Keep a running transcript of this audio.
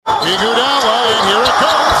Iguodala, and here it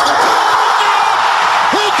comes.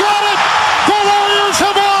 He got it! The Warriors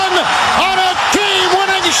have won on a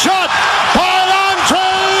game-winning shot by Andre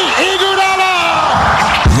Iguodala!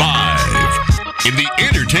 Live in the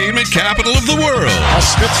entertainment capital of the world. A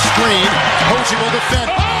Smith screen. Posey will defend.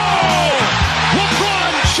 Oh!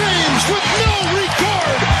 LeBron James with no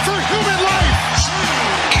regard for human life.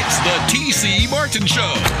 It's the T.C. Martin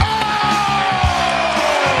Show.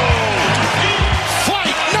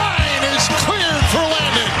 Flight 9 is cleared for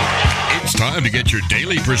landing. It's time to get your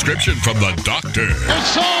daily prescription from the doctor. His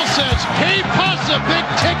soul says, pay plus a big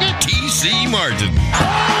ticket. T.C. Martin. Oh,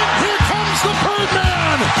 here comes the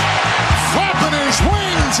Birdman. Flapping his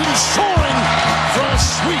wings and soaring for a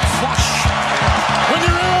sweet flush. When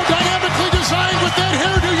you're aerodynamically designed with that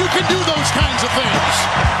hairdo, you can do those kinds of things.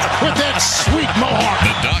 With that sweet mohawk.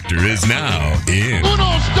 The doctor is now in.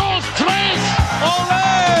 Unos, dos, tres. Ole!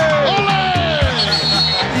 Ole!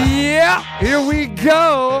 Yeah, here we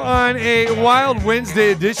go on a Wild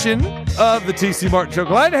Wednesday edition of the TC Martin Show.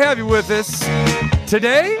 Glad to have you with us.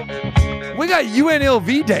 Today, we got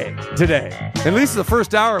UNLV Day today. At least the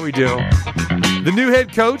first hour we do. The new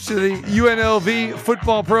head coach of the UNLV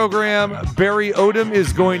football program, Barry Odom,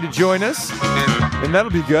 is going to join us. And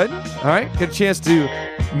that'll be good. All right, get a chance to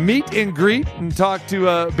meet and greet and talk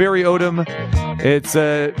to Barry Odom. It's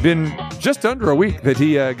been just under a week that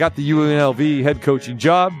he got the UNLV head coaching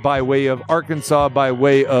job by way of Arkansas, by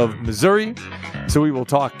way of Missouri. So we will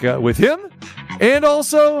talk with him. And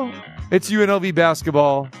also, it's UNLV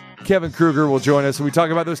basketball. Kevin Kruger will join us. And we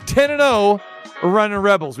talk about those 10-0 running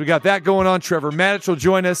Rebels. We got that going on. Trevor Matich will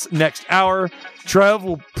join us next hour. Trev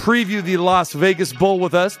will preview the Las Vegas Bowl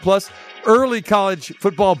with us, plus early college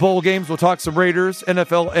football bowl games. We'll talk some Raiders,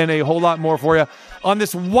 NFL, and a whole lot more for you on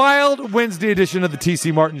this Wild Wednesday edition of the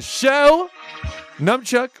TC Martin Show.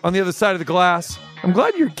 Numchuck on the other side of the glass. I'm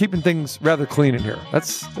glad you're keeping things rather clean in here.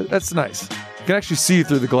 That's nice. You can actually see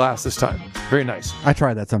through the glass this time. Very nice. I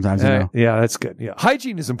try that sometimes, you know. Yeah, that's good. Yeah,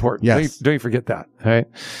 hygiene is important. Yes. Don't you forget that. All right.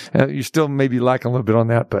 You're still maybe lacking a little bit on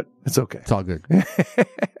that, but it's okay. It's all good.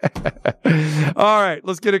 All right,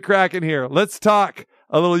 let's get it cracking here. Let's talk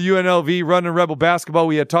a little UNLV Running Rebel basketball.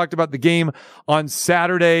 We had talked about the game on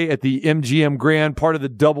Saturday at the MGM Grand, part of the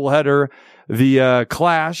doubleheader, the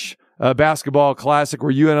Clash basketball classic,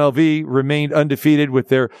 where UNLV remained undefeated with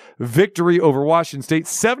their victory over Washington State,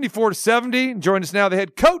 74-70. Join us now, the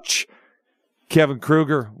head coach, Kevin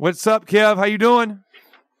Kruger. What's up, Kev? How you doing?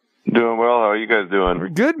 Doing well. How are you guys doing? We're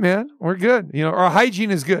good, man. We're good. You know, our hygiene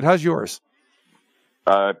is good. How's yours?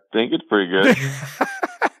 I think it's pretty good.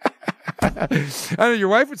 I know your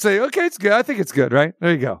wife would say, okay, it's good. I think it's good, right?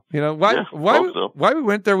 There you go. You know, why we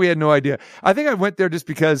went there, we had no idea. I think I went there just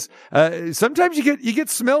because sometimes you get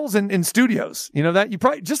smells in studios. You know, that you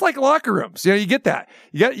probably, just like locker rooms, you know, you get that.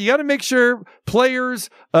 You got to make sure players,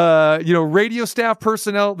 radio staff,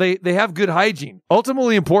 personnel, they have good hygiene.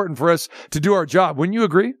 Ultimately important for us to do our job. Wouldn't you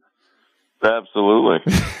agree? Absolutely.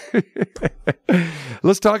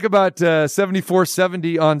 Let's talk about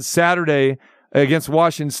 74-70 on Saturday against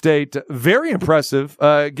Washington State. Very impressive.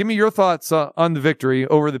 Give me your thoughts on the victory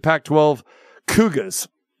over the Pac-12 Cougars.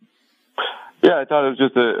 Yeah, I thought it was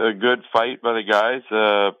just a good fight by the guys.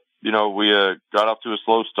 We got off to a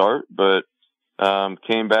slow start, but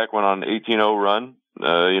came back, went on an 18-0 run.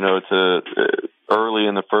 It's early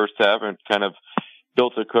in the first half and kind of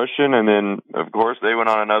built a cushion. And then, of course, they went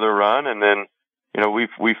on another run. And then,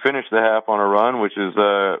 we finished the half on a run, which is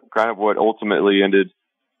kind of what ultimately ended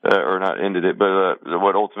or not ended it, but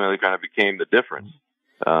what ultimately kind of became the difference.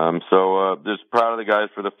 Just proud of the guys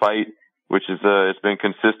for the fight, which is it's been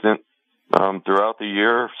consistent throughout the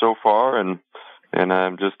year so far, and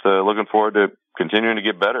I'm just looking forward to continuing to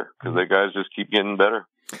get better because the guys just keep getting better.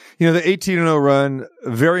 You know, the 18-0 run,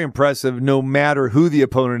 very impressive, no matter who the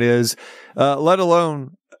opponent is, let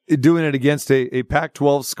alone doing it against a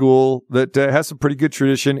Pac-12 school that has some pretty good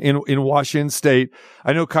tradition in Washington State.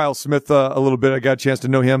 I know Kyle Smith a little bit. I got a chance to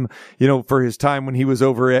know him, for his time when he was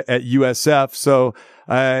over at USF. So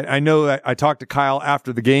I know that I talked to Kyle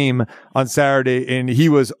after the game on Saturday, and he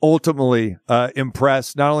was ultimately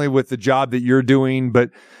impressed, not only with the job that you're doing, but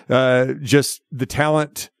just the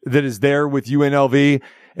talent that is there with UNLV.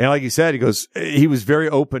 And like he said, he was very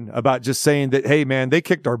open about just saying that, hey, man, they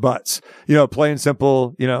kicked our butts, plain and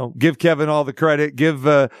simple, give Kevin all the credit, give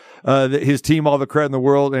his team all the credit in the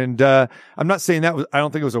world. And I'm not saying I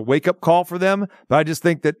don't think it was a wake up call for them, but I just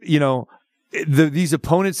think that, these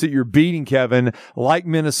opponents that you're beating, Kevin, like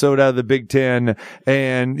Minnesota out of the Big Ten,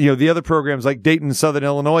 and the other programs like Dayton and Southern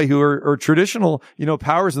Illinois, who are traditional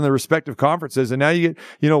powers in their respective conferences, and now you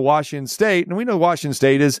get Washington State, and we know Washington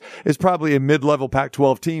State is probably a mid-level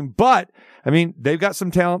Pac-12 team, but I mean they've got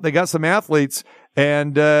some talent, they got some athletes,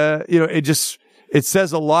 and it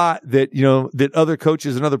says a lot that that other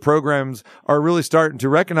coaches and other programs are really starting to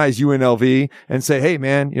recognize UNLV and say, hey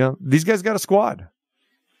man, these guys got a squad.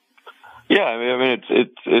 Yeah, I mean,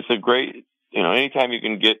 it's a great, anytime you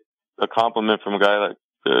can get a compliment from a guy like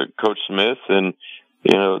Coach Smith, and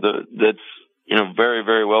that's very,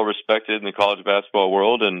 very well respected in the college basketball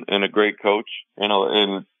world, and a great coach. In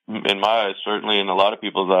my eyes, certainly in a lot of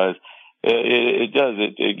people's eyes, it does.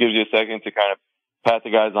 It gives you a second to kind of pat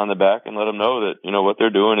the guys on the back and let them know that what they're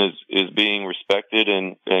doing is being respected,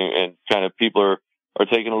 and kind of people are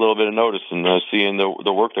taking a little bit of notice and seeing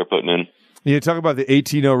the work they're putting in. You talk about the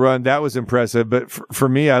 18-0 run. That was impressive. But for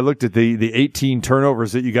me, I looked at the 18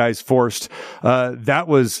 turnovers that you guys forced. That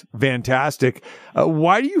was fantastic.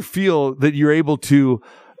 Why do you feel that you're able to,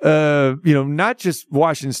 not just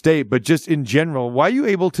Washington State, but just in general, why are you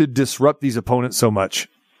able to disrupt these opponents so much?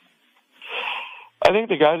 I think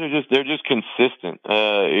the guys they're just consistent.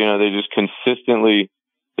 They just consistently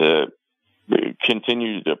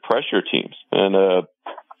continue to pressure teams, and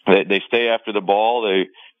they stay after the ball. They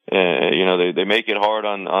make it hard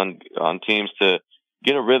on teams to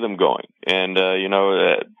get a rhythm going. And,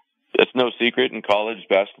 it's no secret in college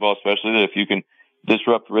basketball, especially, that if you can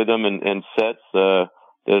disrupt rhythm and sets,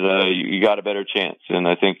 you got a better chance. And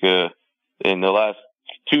I think, in the last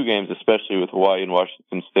two games, especially with Hawaii and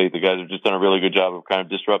Washington State, the guys have just done a really good job of kind of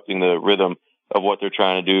disrupting the rhythm of what they're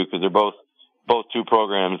trying to do, because they're both two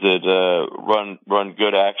programs that, run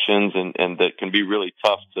good actions and that can be really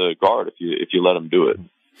tough to guard if you let them do it.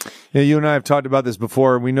 You and I have talked about this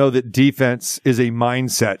before. We know that defense is a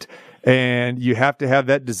mindset, and you have to have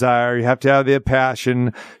that desire. You have to have the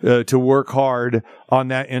passion to work hard on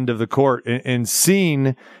that end of the court. And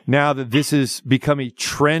seeing now that this has become a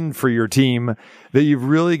trend for your team, that you've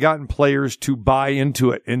really gotten players to buy into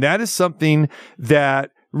it. And that is something that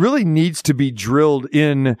really needs to be drilled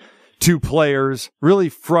in to players really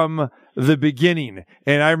from the beginning.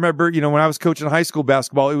 And I remember, when I was coaching high school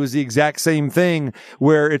basketball, it was the exact same thing,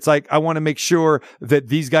 where it's like, I want to make sure that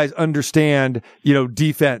these guys understand,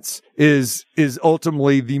 defense is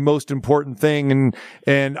ultimately the most important thing.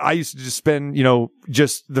 And I used to just spend,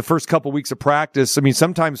 just the first couple weeks of practice. I mean,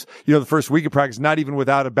 sometimes, the first week of practice, not even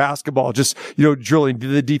without a basketball, just, drilling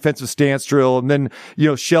the defensive stance drill, and then,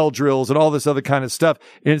 shell drills and all this other kind of stuff.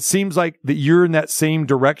 And it seems like that you're in that same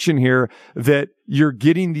direction here, that you're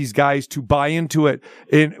getting these guys to buy into it.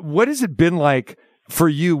 And what has it been like for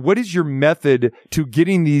you? What is your method to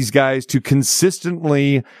getting these guys to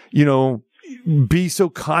consistently, be so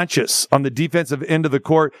conscious on the defensive end of the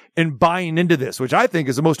court and buying into this, which I think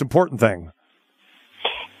is the most important thing?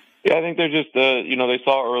 Yeah, I think they're just, they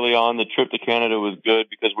saw early on the trip to Canada was good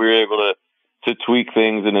because we were able to tweak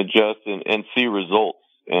things and adjust and see results.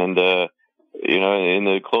 And, in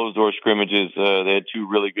the closed door scrimmages, they had two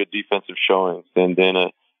really good defensive showings. And then,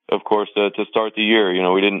 of course, to start the year,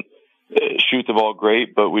 we didn't shoot the ball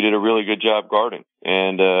great, but we did a really good job guarding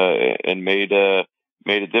and made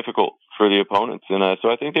it difficult for the opponents. And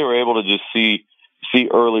so I think they were able to just see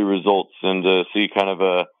early results and see kind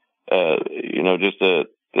of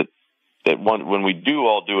that when we do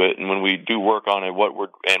all do it, and when we do work on it, what we're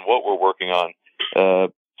working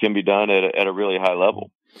on can be done at a really high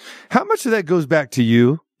level. How much of that goes back to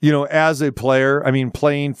you, as a player? I mean,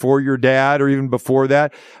 playing for your dad, or even before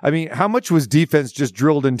that? I mean, how much was defense just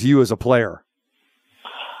drilled into you as a player?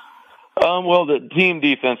 Well, the team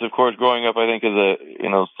defense, of course, growing up, I think as a,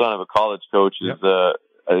 son of a college coach is, I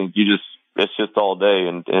think it's just all day.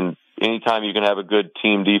 And anytime you can have a good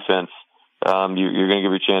team defense, you're going to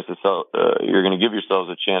give you're going to give yourselves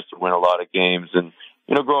a chance to win a lot of games. And,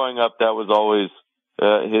 growing up, that was always,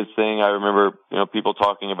 his thing. I remember, people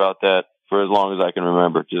talking about that for as long as I can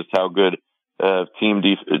remember, just how good, team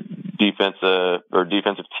defense, or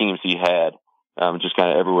defensive teams he had, just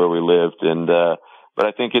kind of everywhere we lived. And, but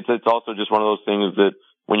I think it's also just one of those things that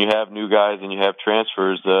when you have new guys and you have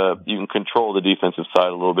transfers, you can control the defensive side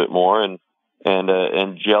a little bit more and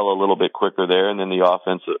gel a little bit quicker there. And then the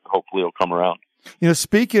offense hopefully will come around.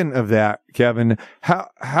 Speaking of that, Kevin,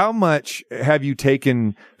 how much have you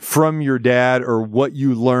taken from your dad, or what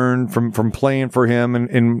you learned from playing for him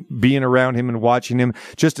and being around him and watching him,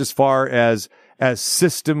 just as far as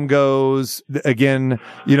system goes, again,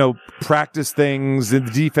 practice things, the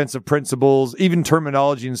defensive principles, even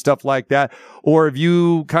terminology and stuff like that? Or have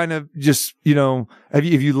you kind of just, have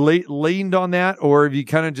you leaned on that, or have you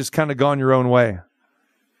kind of gone your own way?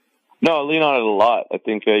 No, I lean on it a lot. I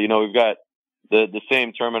think, we've got the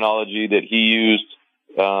same terminology that he used,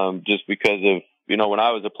 just because of, when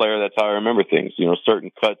I was a player, that's how I remember things, certain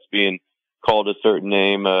cuts being called a certain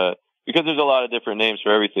name, because there's a lot of different names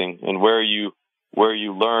for everything, and where you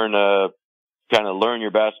learn, kind of learn your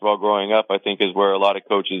basketball growing up, I think is where a lot of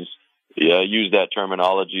coaches use that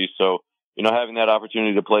terminology. So, having that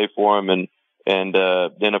opportunity to play for him and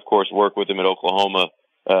then of course work with him at Oklahoma,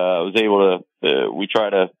 I was able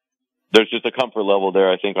to, there's just a comfort level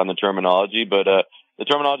there, I think, on the terminology, but the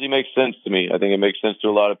terminology makes sense to me. I think it makes sense to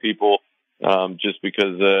a lot of people, just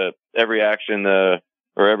because every action or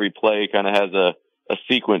every play kind of has a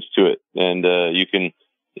sequence to it, and you can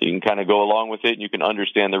kind of go along with it, and you can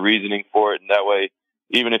understand the reasoning for it, and that way,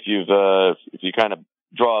 even if you kind of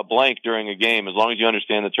draw a blank during a game, as long as you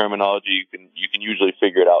understand the terminology, you can usually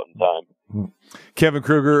figure it out in time. Kevin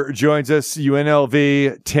Kruger joins us,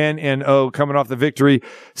 UNLV 10-0, coming off the victory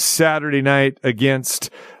Saturday night against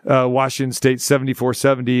Washington State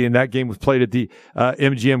 74-70, and that game was played at the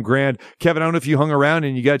MGM Grand. Kevin, I don't know if you hung around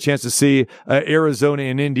and you got a chance to see Arizona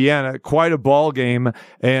and Indiana. Quite a ball game,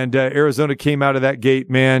 and Arizona came out of that gate,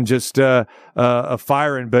 man, just a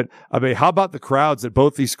firing. But I mean, how about the crowds that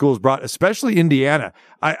both these schools brought, especially Indiana?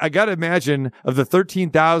 I got to imagine, of the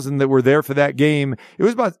 13,000 that were there for that game, it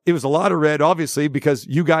was a lot of red, obviously, because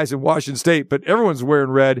you guys in Washington State, but everyone's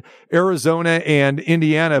wearing red, Arizona and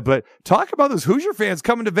Indiana. But talk about those Hoosier fans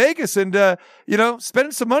coming to Vegas and,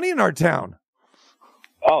 spending some money in our town.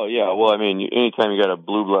 Oh yeah. Well, I mean, anytime you got a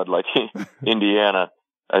blue blood like Indiana,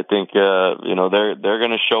 I think, they're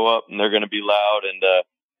going to show up and they're going to be loud.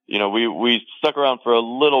 And, we stuck around for a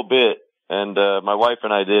little bit, and my wife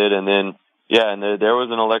and I did. And then, and there was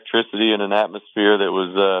an electricity and an atmosphere that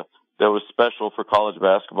was special for college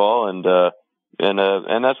basketball. And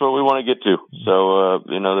that's what we want to get to. So,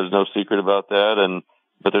 there's no secret about that.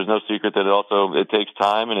 But there's no secret that it takes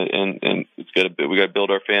time, and we got to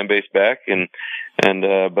build our fan base back.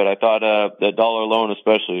 But I thought, that dollar alone,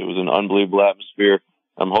 especially, it was an unbelievable atmosphere.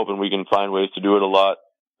 I'm hoping we can find ways to do it a lot,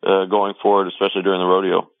 going forward, especially during the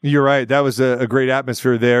rodeo. You're right. That was a great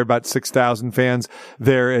atmosphere there. About 6,000 fans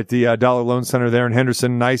there at the Dollar Loan Center there in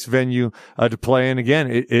Henderson. Nice venue to play in. Again,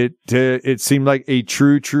 it seemed like a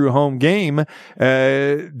true home game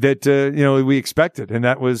that we expected, and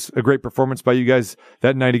that was a great performance by you guys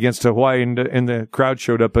that night against Hawaii, and the crowd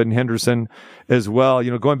showed up in Henderson as well.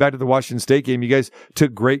 Going back to the Washington State game, you guys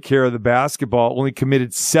took great care of the basketball. Only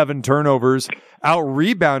committed 7 turnovers.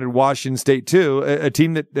 Out-rebounded Washington State too, a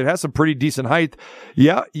team that has some pretty decent height.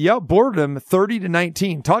 Yeah, outboarded them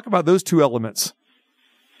 30-19. Talk about those two elements.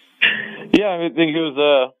 Yeah, I think it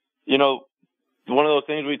was, one of those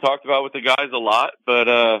things we talked about with the guys a lot, but,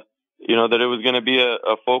 that it was going to be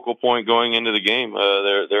a focal point going into the game.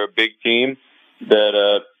 They're a big team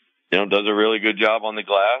that, does a really good job on the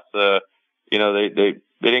glass. They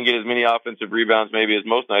didn't get as many offensive rebounds maybe as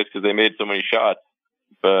most nights because they made so many shots,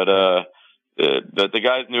 but the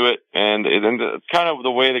guys knew it, and it's kind of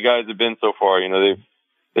the way the guys have been so far.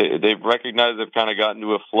 They've recognized they've kind of gotten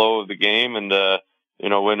to a flow of the game, and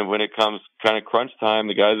when it comes kind of crunch time,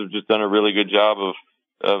 the guys have just done a really good job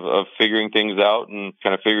of figuring things out and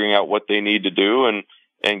kind of figuring out what they need to do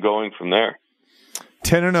and going from there.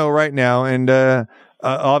 10-0 right now, and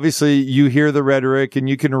obviously you hear the rhetoric and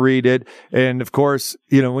you can read it, and of course,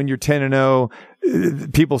 when you're 10-0.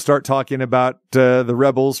 People start talking about the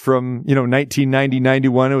Rebels from 1990,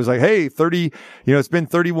 91. It was like, hey, 30. It's been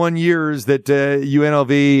 31 years that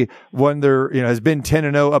UNLV won their has been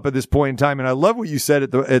 10-0 up at this point in time. And I love what you said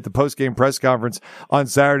at the post game press conference on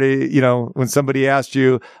Saturday. When somebody asked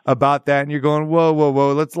you about that, and you're going, whoa,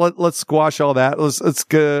 let's squash all that. Let's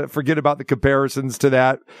forget about the comparisons to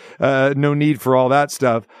that. No need for all that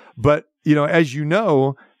stuff. But as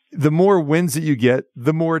the more wins that you get,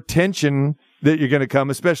 the more attention that you're going to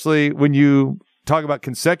come, especially when you talk about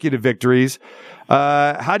consecutive victories.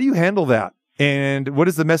 How do you handle that? And what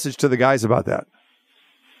is the message to the guys about that?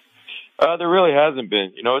 There really hasn't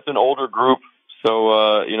been. It's an older group. So,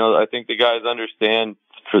 I think the guys understand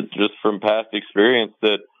just from past experience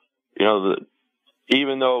that,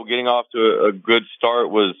 even though getting off to a good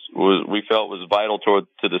start was we felt was vital to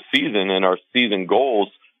the season and our season goals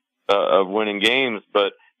of winning games,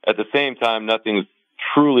 but at the same time, nothing's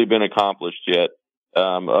truly been accomplished yet,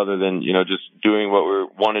 other than, just doing what we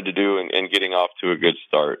wanted to do and getting off to a good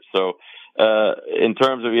start. So, in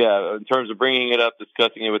terms of bringing it up,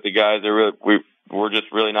 discussing it with the guys, we're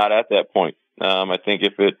just really not at that point. I think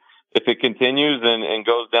if it continues and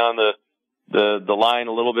goes down the line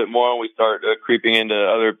a little bit more, and we start creeping into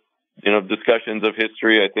other, discussions of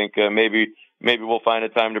history, I think maybe we'll find a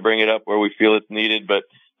time to bring it up where we feel it's needed. But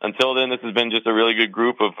until then, this has been just a really good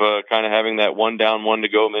group of kind of having that one down, one to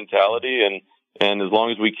go mentality, and as long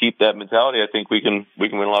as we keep that mentality, I think we can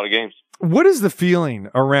win a lot of games. What is the feeling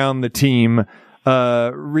around the team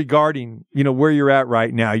regarding, where you're at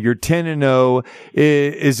right now? You're 10-0.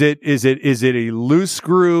 Is it a loose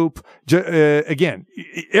group? Again,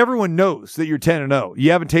 everyone knows that you're 10-0.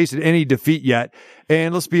 You haven't tasted any defeat yet.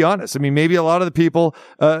 And let's be honest. I mean, maybe a lot of the people,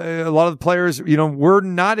 a lot of the players, we're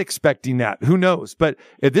not expecting that. Who knows? But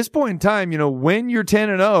at this point in time, when you're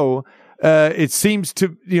 10-0, it seems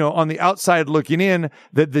to, on the outside looking in,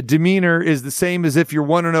 that the demeanor is the same as if you're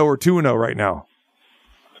 1-0 or 2-0 right now.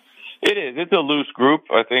 It is. It's a loose group.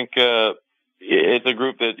 I think it's a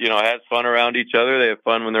group that has fun around each other. They have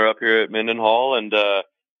fun when they're up here at Mendenhall, and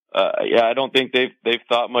I don't think they've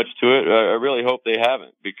thought much to it. I really hope they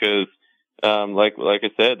haven't, because like I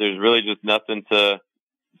said, there's really just nothing to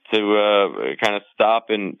kind of stop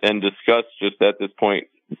and discuss just at this point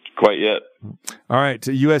quite yet. All right.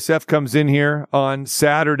 USF comes in here on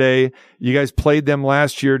Saturday. You guys played them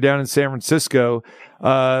last year down in San Francisco.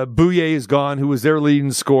 Bouye is gone, who was their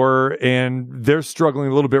leading scorer, and they're struggling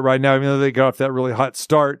a little bit right now, even though they got off that really hot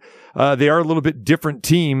start. They are a little bit different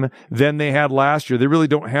team than they had last year. They really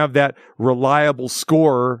don't have that reliable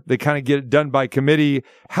scorer. They kind of get it done by committee.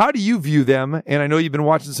 How do you view them? And I know you've been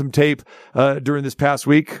watching some tape during this past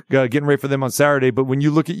week, getting ready for them on Saturday. But when you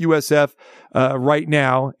look at USF right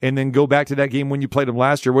now and then go back to that game when you played them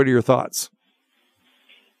last year, what are your thoughts?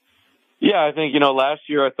 Yeah, I think, last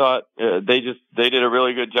year I thought they did a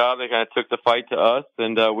really good job. They kind of took the fight to us,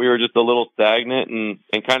 and we were just a little stagnant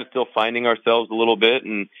and kind of still finding ourselves a little bit.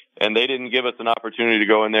 And they didn't give us an opportunity to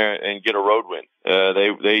go in there and get a road win.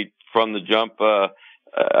 They from the jump,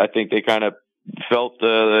 I think they kind of felt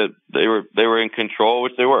that they were in control,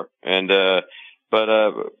 which they were. And they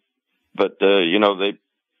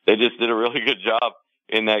just did a really good job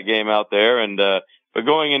in that game out there. And but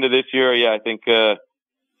going into this year, I think.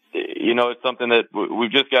 It's something that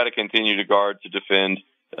we've just got to continue to guard, to defend.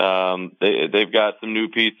 They've got some new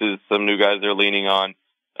pieces, some new guys they're leaning on.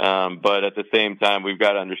 But at the same time, we've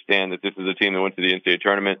got to understand that this is a team that went to the NCAA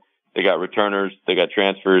tournament. They got returners, they got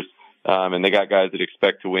transfers, and they got guys that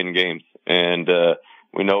expect to win games. And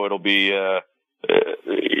we know it'll be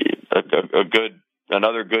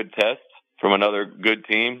another good test from another good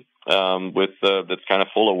team that's kind of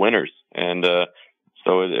full of winners. And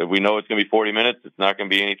so we know it's going to be 40 minutes. It's not going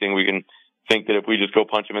to be anything we can think that if we just go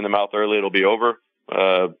punch them in the mouth early, it'll be over.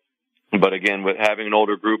 But again, with having an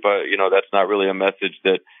older group, that's not really a message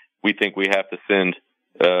that we think we have to send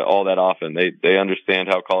all that often. They understand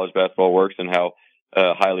how college basketball works and how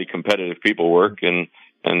highly competitive people work, and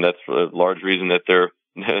that's a large reason that they're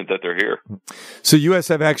here. So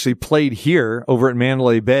USF actually played here over at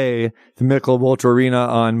Mandalay Bay, the Michelob Ultra Arena,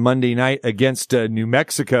 on Monday night against New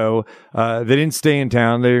Mexico. They didn't stay in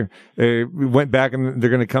town. They went back, and they're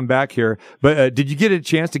going to come back here. But did you get a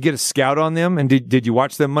chance to get a scout on them? And did you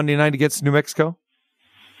watch them Monday night against New Mexico?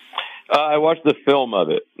 I watched the film of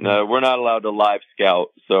it. We're not allowed to live scout,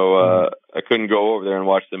 so I couldn't go over there and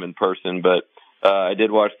watch them in person. But I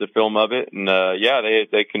did watch the film of it, and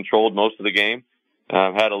they controlled most of the game.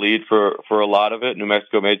 Had a lead for a lot of it. New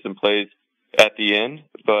Mexico made some plays at the end,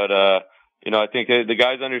 but I think the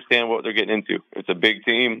guys understand what they're getting into. It's a big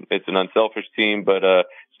team. It's an unselfish team, but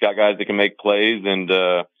it's got guys that can make plays and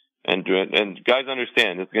guys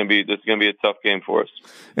understand this is going to be a tough game for us.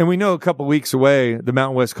 And we know a couple weeks away, the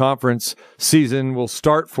Mountain West Conference season will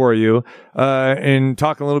start for you. And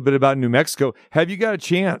talking a little bit about New Mexico, have you got a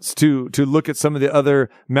chance to look at some of the other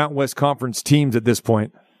Mountain West Conference teams at this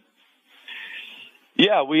point?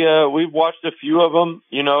 Yeah, we've watched a few of them.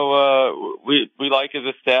 We like, as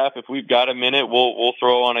a staff, if we've got a minute, we'll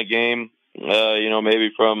throw on a game.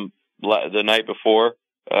 Maybe from the night before.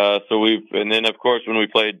 And then of course when we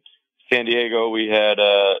played San Diego, we had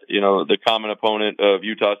the common opponent of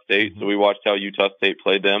Utah State. So we watched how Utah State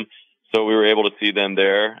played them. So we were able to see them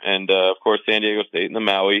there, and of course San Diego State and the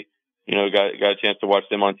Maui. Got a chance to watch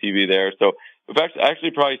them on TV there. So we've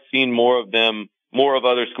actually probably seen more of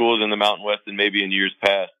other schools in the Mountain West than maybe in years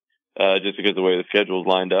past, just because of the way the schedule is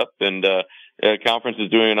lined up. And conference is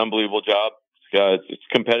doing an unbelievable job. It's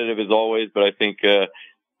competitive as always, but I think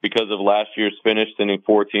because of last year's finish, sending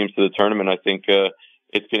 4 teams to the tournament, I think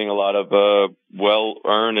it's getting a lot of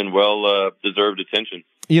well-earned and well-deserved attention.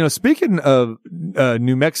 Speaking of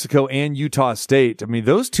New Mexico and Utah State, I mean,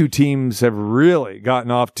 those two teams have really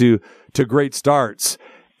gotten off to great starts.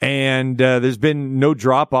 And there's been no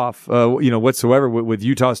drop off, whatsoever with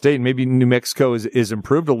Utah State. And maybe New Mexico is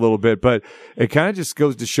improved a little bit, but it kind of just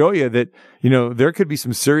goes to show you that, there could be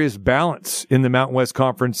some serious balance in the Mountain West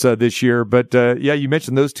Conference this year. But you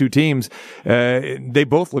mentioned those two teams. They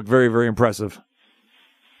both look very, very impressive.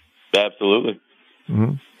 Absolutely.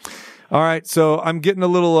 Mm-hmm. All right, so I'm getting a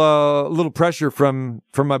little pressure from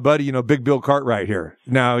my buddy, Big Bill Cartwright here.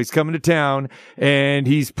 Now he's coming to town and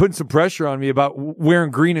he's putting some pressure on me about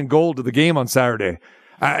wearing green and gold to the game on Saturday.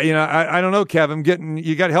 I don't know, Kev.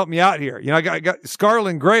 You got to help me out here. I got scarlet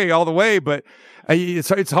and gray all the way, but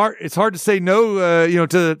it's hard to say no,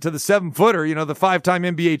 to the 7-footer, the 5-time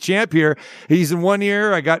NBA champ here. He's in one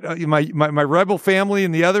ear. I got my Rebel family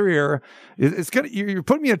in the other ear. You're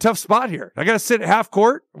putting me in a tough spot here. I got to sit at half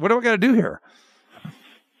court. What do I got to do here?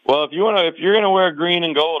 Well, if you're going to wear green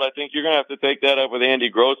and gold, I think you're going to have to take that up with Andy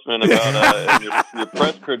Grossman about your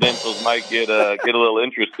press credentials might get a little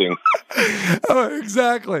interesting. Oh,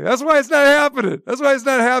 exactly. That's why it's not happening.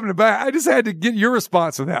 But I just had to get your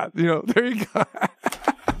response to that. There you go.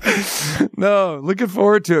 No, looking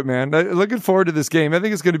forward to it, man. Looking forward to this game. I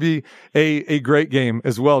think it's going to be a great game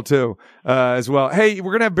as well, too. Hey,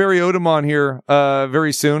 we're going to have Barry Odom on here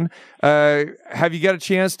very soon. Have you got a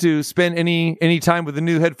chance to spend any time with the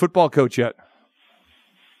new head football coach yet?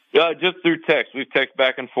 Just through text. We've texted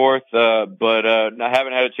back and forth, but I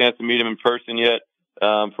haven't had a chance to meet him in person yet.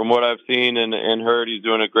 From what I've seen and heard, he's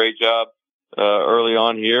doing a great job early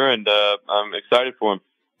on here, and I'm excited for him.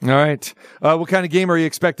 All right. What kind of game are you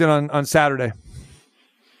expecting on Saturday?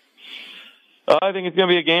 I think it's going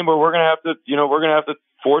to be a game where we're going to have to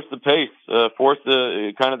force the pace, force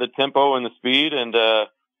the kind of the tempo and the speed. And,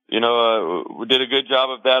 we did a good job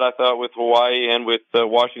of that, I thought, with Hawaii and with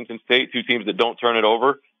Washington State, two teams that don't turn it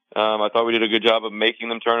over. I thought we did a good job of making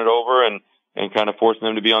them turn it over and kind of forcing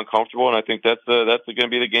them to be uncomfortable. And I think that's going to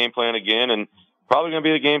be the game plan again, and probably going to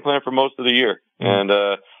be the game plan for most of the year. And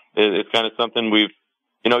it's kind of something we've,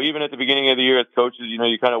 even at the beginning of the year as coaches, you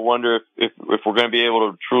kind of wonder if we're going to be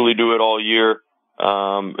able to truly do it all year,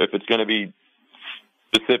 if it's going to be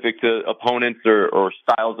specific to opponents or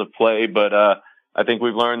styles of play. But I think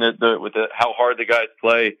we've learned that with how hard the guys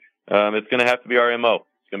play, it's going to have to be our MO.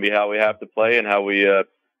 It's going to be how we have to play and how we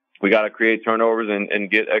got to create turnovers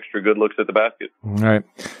and get extra good looks at the basket. All right.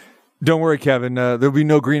 Don't worry, Kevin. There'll be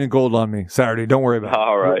no green and gold on me Saturday. Don't worry about it.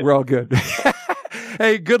 All right. We're all good.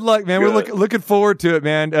 Hey, good luck, man. Good. We're looking forward to it,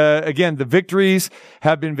 man. Again, the victories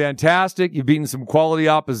have been fantastic. You've beaten some quality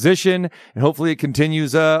opposition, and hopefully it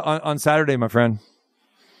continues on Saturday, my friend.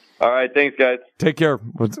 All right. Thanks, guys. Take care.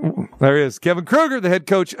 There he is. Kevin Kruger, the head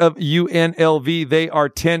coach of UNLV. They are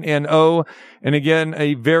 10-0. And again,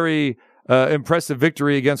 a very impressive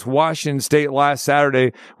victory against Washington State last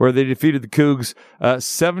Saturday, where they defeated the Cougs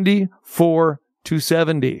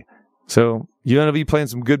 74-70. So UNLV playing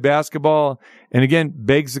some good basketball, and again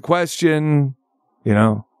begs the question,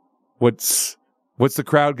 what's the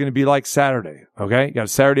crowd going to be like Saturday? Okay, you got a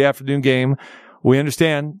Saturday afternoon game. We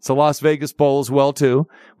understand it's a Las Vegas Bowl as well too.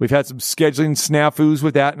 We've had some scheduling snafus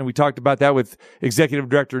with that, and we talked about that with Executive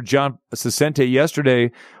Director John Cicente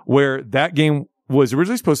yesterday, where that game was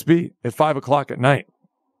originally supposed to be at 5:00 at night,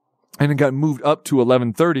 and it got moved up to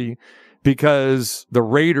 11:30. Because the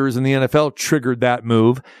Raiders and the NFL triggered that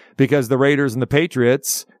move, because the Raiders and the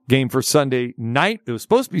Patriots game for Sunday night, it was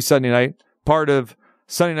supposed to be Sunday night, part of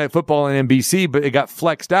Sunday Night Football on NBC, but it got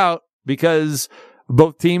flexed out because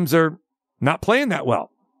both teams are not playing that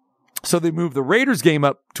well. So they moved the Raiders game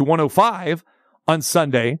up to 105 on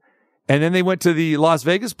Sunday, and then they went to the Las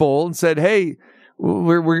Vegas Bowl and said, hey,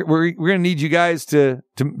 we're going to need you guys to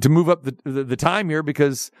move up the time here,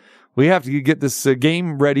 because we have to get this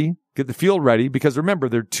game ready, get the field ready, because remember,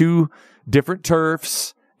 they're two different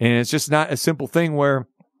turfs, and it's just not a simple thing where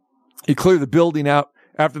you clear the building out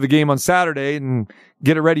after the game on Saturday and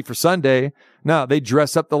get it ready for Sunday. No, they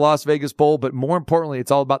dress up the Las Vegas Bowl, but more importantly,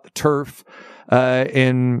 it's all about the turf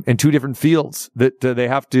in two different fields that they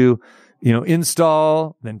have to,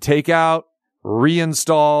 install, then take out,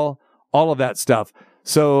 reinstall, all of that stuff.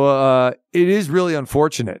 So it is really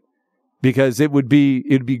unfortunate, because it'd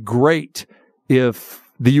be great if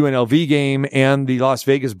the UNLV game and the Las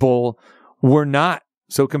Vegas Bowl were not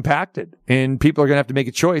so compacted, and people are going to have to make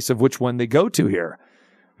a choice of which one they go to here.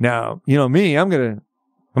 Now, me, I'm going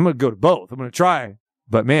to go to both. I'm going to try,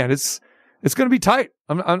 but man, it's It's going to be tight.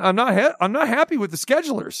 I'm not happy with the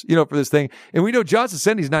schedulers, for this thing. And we know Johnson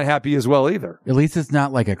Cindy's not happy as well either. At least it's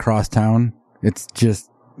not like across town. It's just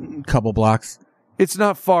a couple blocks. It's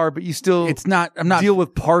not far, but you still deal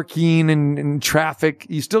with parking and traffic.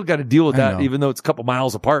 You still got to deal with that, even though it's a couple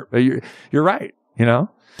miles apart. But you're right, Can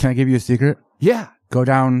I give you a secret? Yeah. Go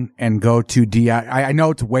down and go to DI. I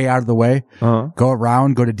know it's way out of the way. Go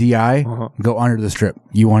around, go to DI, go under the strip.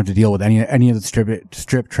 You won't have to deal with any of the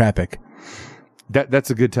strip traffic. That's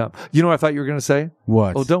a good time. You know what I thought you were going to say?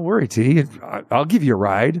 What? Oh, don't worry, T. I'll give you a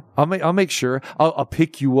ride. I'll make sure. I'll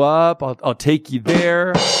pick you up. I'll take you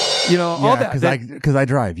there. All that. Because I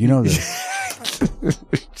drive. You know this.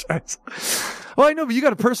 Well, I know, but you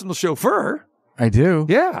got a personal chauffeur. I do.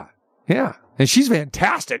 Yeah. Yeah. And she's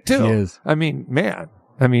fantastic too. She is. I mean, man.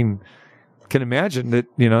 Can imagine that,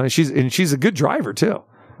 she's a good driver too.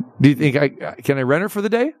 Do you think can I rent her for the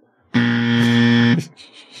day?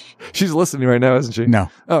 She's listening right now, isn't she?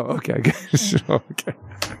 No. Oh, okay. Okay.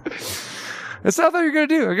 That's what I thought you were going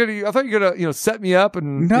to do. I thought you were going to, set me up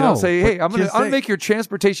and say, hey, I'm going to make your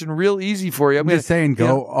transportation real easy for you. I'm just saying,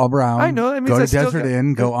 go all around. I know. That means go to Desert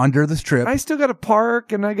Inn, go under the strip. I still got to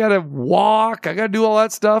park and I got to walk. I got to do all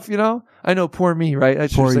that stuff, I know, poor me,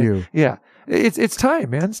 right? Poor you. Yeah. It's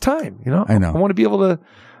time, man. It's time, I know. I want to be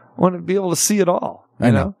able to see it all,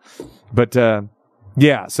 I know. But,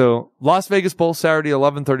 yeah, so Las Vegas Bowl Saturday,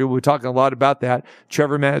 11:30. We'll be talking a lot about that.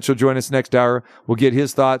 Trevor Matich will join us next hour. We'll get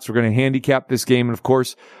his thoughts. We're going to handicap this game and, of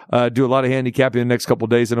course, do a lot of handicapping in the next couple of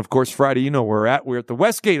days. And, of course, Friday, where we're at. We're at the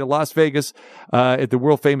Westgate of Las Vegas at the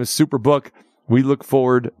world-famous Superbook. We look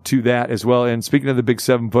forward to that as well. And speaking of the big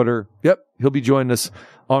 7-footer, he'll be joining us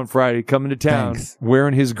on Friday, coming to town,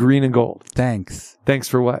 wearing his green and gold. Thanks. Thanks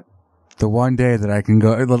for what? The one day that I can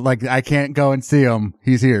go, like I can't go and see him.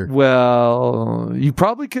 He's here. Well, you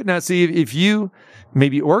probably could not see if you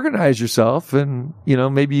maybe organize yourself and,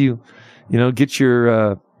 maybe you get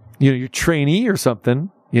your, your trainee or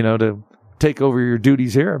something, to take over your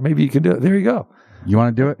duties here. Maybe you can do it. There you go. You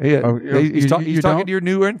want to do it? Yeah. Oh, he's talking to your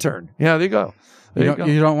new intern. Yeah, there you go.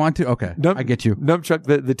 You don't want to? Okay. I get you. Numchuck,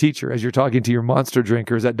 the teacher, as you're talking to your monster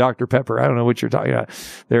drink, or is that Dr. Pepper? I don't know what you're talking about.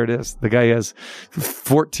 There it is. The guy has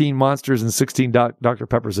 14 monsters and 16 Dr.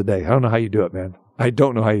 Peppers a day. I don't know how you do it, man. I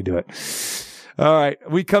don't know how you do it. All right.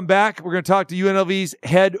 We come back. We're going to talk to UNLV's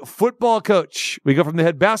head football coach. We go from the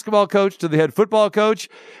head basketball coach to the head football coach.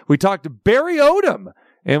 We talk to Barry Odom,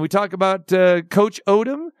 and we talk about Coach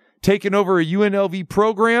Odom taking over a UNLV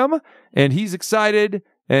program, and he's excited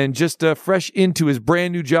and just fresh into his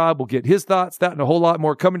brand new job. We'll get his thoughts, that, and a whole lot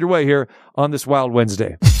more coming your way here on this Wild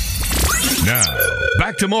Wednesday. Now,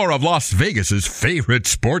 back to more of Las Vegas's favorite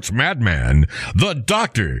sports madman, the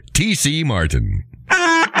Dr. T.C. Martin.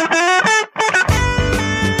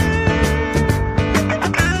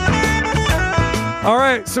 All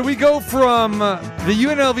right, so we go from the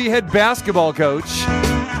UNLV head basketball coach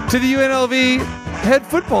to the UNLV head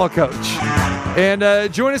football coach.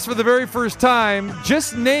 And join us for the very first time,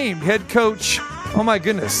 just named head coach, oh my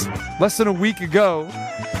goodness, less than a week ago,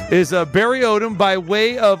 is Barry Odom by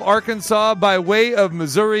way of Arkansas, by way of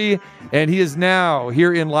Missouri, and he is now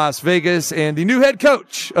here in Las Vegas and the new head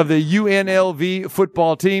coach of the UNLV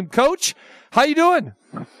football team. Coach, how you doing?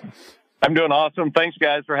 I'm doing awesome. Thanks,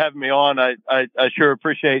 guys, for having me on. I sure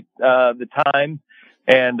appreciate the time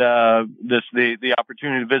and the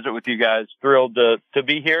opportunity to visit with you guys. Thrilled to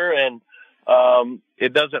be here, and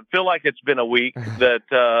it doesn't feel like it's been a week that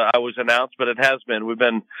I was announced, but it has been. We've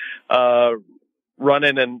been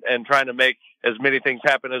running and trying to make as many things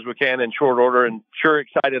happen as we can in short order, and sure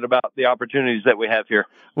excited about the opportunities that we have here.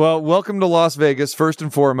 Well, welcome to Las Vegas, first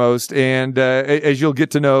and foremost. And as you'll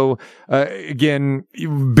get to know, again,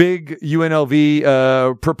 big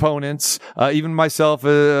UNLV proponents, even myself,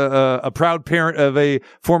 a proud parent of a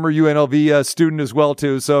former UNLV student as well,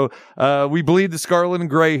 too. So we bleed the scarlet and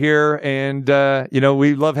gray here, and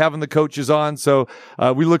we love having the coaches on. So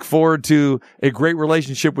we look forward to a great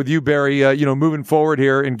relationship with you, Barry, moving forward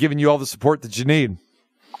here and giving you all the support that you need.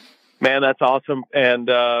 Man, that's awesome. And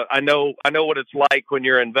I know what it's like when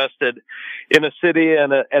you're invested in a city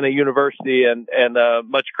and a university, and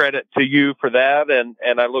much credit to you for that.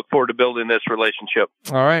 And I look forward to building this relationship.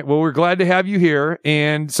 All right. Well, we're glad to have you here.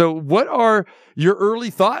 And so what are your early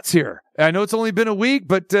thoughts here? I know it's only been a week,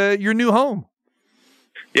 but your new home.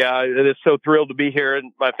 Yeah, it is so thrilled to be here.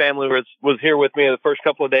 And my family was here with me the first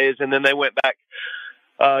couple of days, and then they went back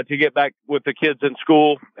to get back with the kids in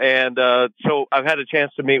school. And so I've had a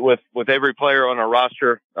chance to meet with every player on our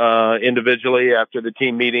roster individually after the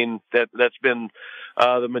team meeting. That's been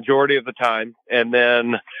the majority of the time. And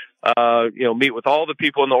then, meet with all the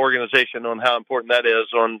people in the organization on how important that is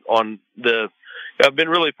I've been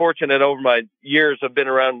really fortunate over my years. I've been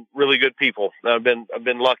around really good people. I've been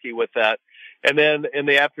lucky with that. And then in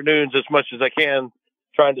the afternoons, as much as I can,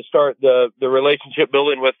 trying to start the relationship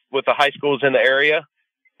building with the high schools in the area.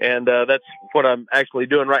 And that's what I'm actually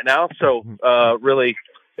doing right now. So really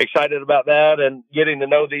excited about that and getting to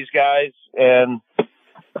know these guys and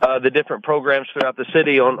the different programs throughout the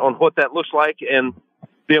city on what that looks like and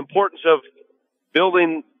the importance of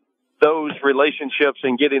building those relationships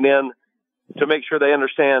and getting in to make sure they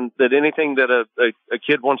understand that anything that a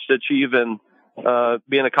kid wants to achieve and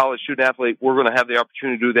being a college student athlete, we're going to have the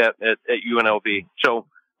opportunity to do that at UNLV. So,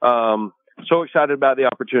 so excited about the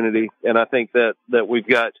opportunity. And I think that we've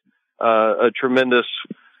got a tremendous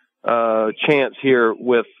chance here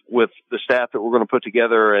with the staff that we're going to put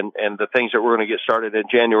together and the things that we're going to get started in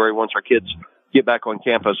January once our kids get back on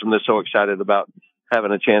campus. I'm just so excited about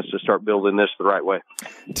having a chance to start building this the right way.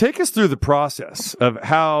 Take us through the process of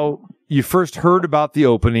how you first heard about the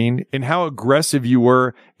opening and how aggressive you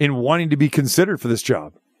were in wanting to be considered for this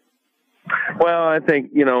job. Well, I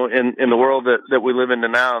think, in the world that we live in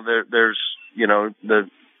now, there's,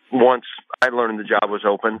 once I learned the job was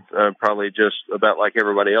open, probably just about like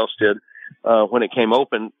everybody else did, when it came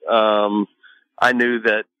open, I knew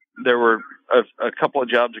that there were a couple of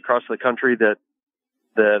jobs across the country that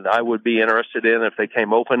I would be interested in if they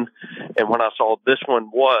came open. And when I saw this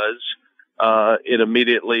one it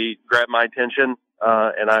immediately grabbed my attention.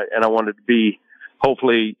 And I wanted to be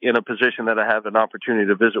hopefully in a position that I have an opportunity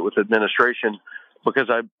to visit with administration because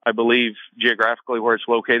I believe geographically where it's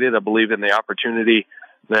located. I believe in the opportunity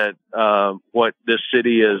that, what this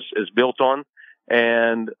city is built on.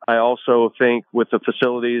 And I also think with the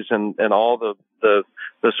facilities and all the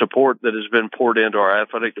support that has been poured into our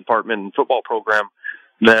athletic department and football program,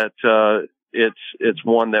 that it's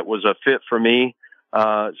one that was a fit for me.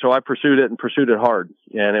 So I pursued it hard,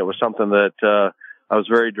 and it was something that I was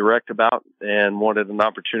very direct about and wanted an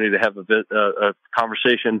opportunity to have a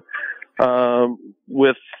conversation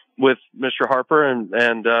with Mr. Harper and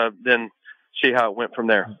then see how it went from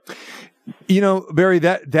there. Barry,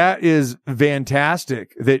 that is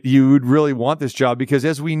fantastic that you would really want this job because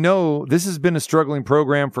as we know, this has been a struggling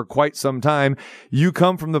program for quite some time. You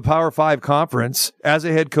come from the Power 5 conference as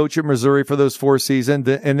a head coach at Missouri for those 4 seasons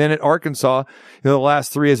and then at Arkansas, the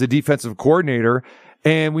last 3 as a defensive coordinator.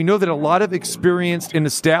 And we know that a lot of experienced and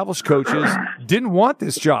established coaches didn't want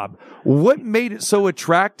this job. What made it so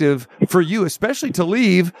attractive for you, especially to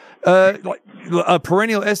leave like a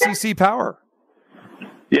perennial SEC power?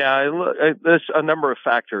 Yeah, there's a number of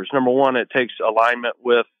factors. Number one, it takes alignment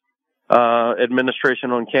with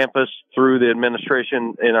administration on campus through the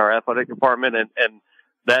administration in our athletic department, and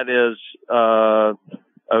that is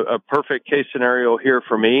a perfect case scenario here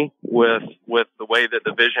for me with the way that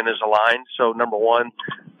the vision is aligned. So number one,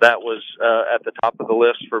 that was at the top of the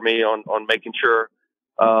list for me on making sure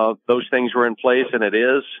those things were in place, and it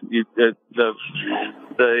is.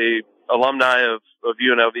 The alumni of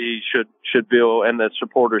UNLV should feel, and the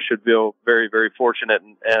supporters should feel very, very fortunate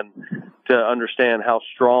and to understand how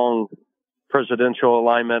strong presidential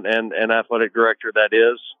alignment and athletic director that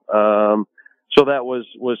is. So that was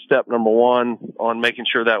step number one on making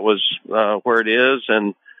sure that was where it is,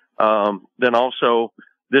 and then also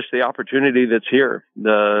the opportunity that's here,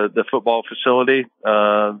 the football facility,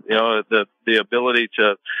 the ability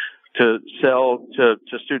to sell to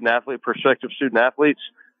prospective student athletes,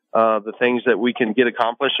 the things that we can get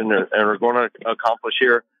accomplished and are going to accomplish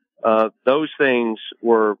here. Those things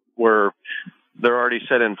they're already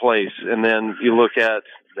set in place. And then you look at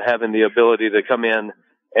having the ability to come in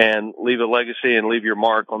and leave a legacy and leave your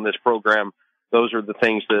mark on this program. Those are the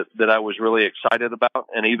things that I was really excited about,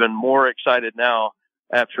 and even more excited now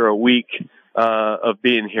after a week of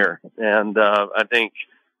being here. And I think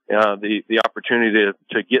the opportunity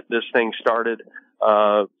to get this thing started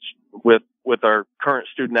with our current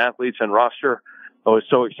student athletes and roster, I was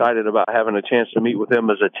so excited about having a chance to meet with them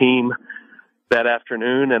as a team that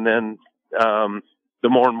afternoon. And then the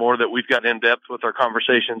more and more that we've got in depth with our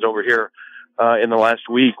conversations over here in the last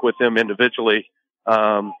week with them individually,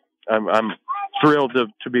 I'm thrilled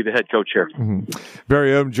to be the head coach here. Mm-hmm.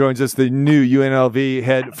 Barry Odom joins us, the new UNLV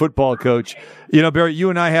head football coach. Barry, you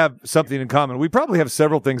and I have something in common. We probably have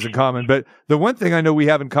several things in common, but the one thing I know we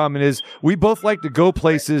have in common is we both like to go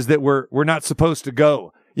places that we're not supposed to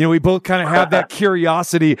go. we both kind of have that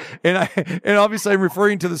curiosity, and obviously I'm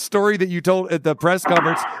referring to the story that you told at the press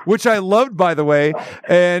conference, which I loved, by the way.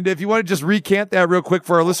 And if you want to just recant that real quick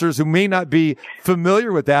for our listeners who may not be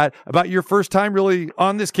familiar with that, about your first time really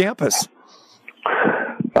on this campus.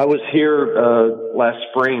 I was here last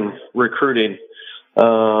spring recruiting,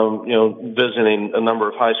 visiting a number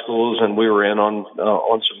of high schools, and we were in on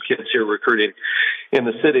some kids here recruiting in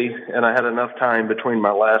the city. And I had enough time between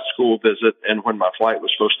my last school visit and when my flight was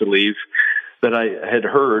supposed to leave that I had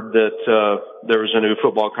heard that there was a new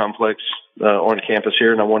football complex on campus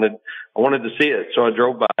here, and I wanted to see it. So I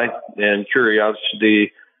drove by, and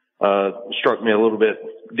curiosity struck me a little bit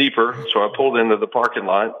deeper. So I pulled into the parking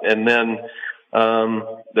lot, and then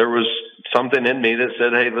there was something in me that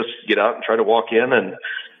said, hey, let's get out and try to walk in and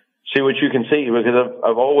see what you can see, because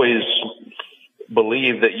I've always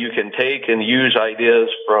believed that you can take and use ideas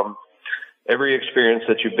from every experience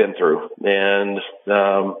that you've been through, and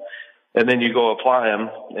then you go apply them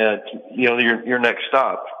at your next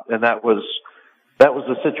stop. And that was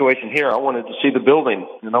the situation here. I wanted to see the building,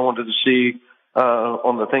 and I wanted to see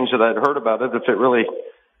on the things that I'd heard about it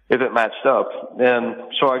if it matched up. And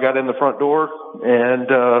so I got in the front door and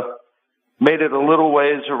made it a little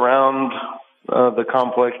ways around the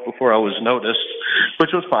complex before I was noticed,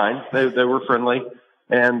 which was fine. They were friendly.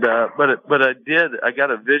 And but I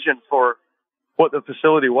got a vision for what the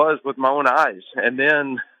facility was with my own eyes. And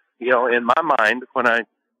then, in my mind, when I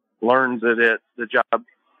learned that the job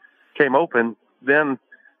came open, then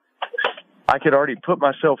I could already put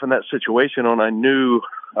myself in that situation, and I knew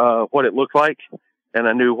what it looked like, and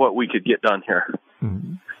I knew what we could get done here.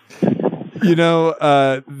 Mm-hmm.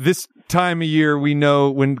 This time of year, we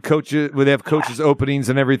know when they have coaches openings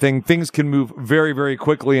and everything, things can move very, very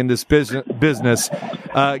quickly in this business.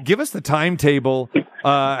 Give us the timetable,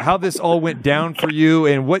 how this all went down for you,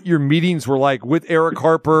 and what your meetings were like with Eric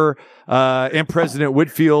Harper and President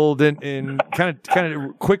Whitfield, and kind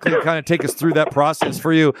of quickly take us through that process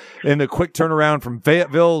for you and the quick turnaround from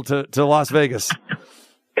Fayetteville to Las Vegas.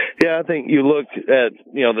 Yeah, I think you looked at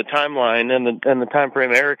the timeline and the time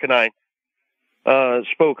frame. Eric and I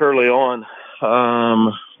spoke early on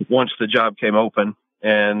once the job came open,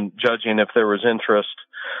 and judging if there was interest.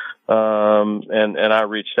 And I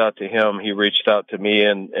reached out to him. He reached out to me,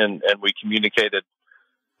 and we communicated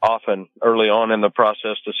often early on in the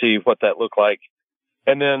process to see what that looked like.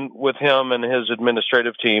 And then with him and his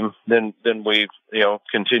administrative team, then we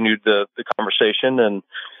continued the conversation, and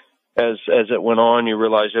as it went on, you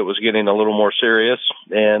realized it was getting a little more serious.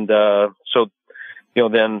 And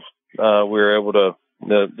then we were able to,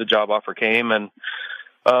 the job offer came and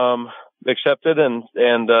accepted, and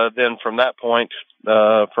then from that point,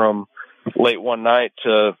 from late one night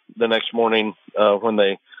to the next morning, when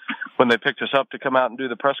they picked us up to come out and do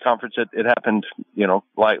the press conference, it happened,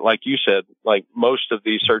 like you said, like most of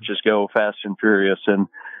these searches go fast and furious. And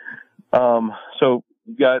so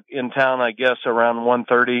got in town, I guess, around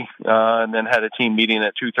 1:30, and then had a team meeting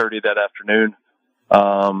at 2:30 that afternoon.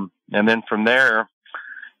 And then from there,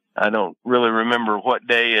 I don't really remember what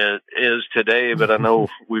day it is today, but I know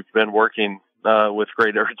we've been working with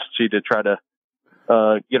great urgency to try to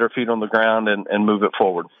get our feet on the ground and move it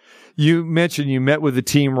forward. You mentioned you met with the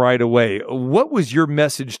team right away. What was your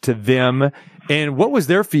message to them, and what was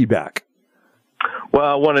their feedback? Well,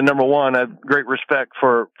 I wanted, number one, I have great respect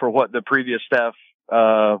for what the previous staff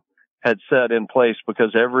had set in place,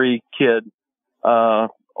 because every kid on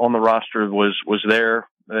the roster was there.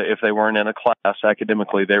 If they weren't in a class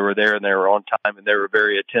academically, they were there, and they were on time, and they were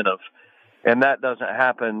very attentive. And that doesn't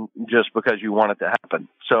happen just because you want it to happen.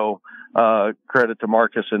 So credit to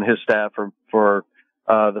Marcus and his staff for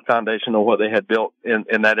the foundation of what they had built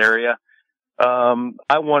in that area.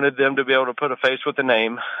 I wanted them to be able to put a face with the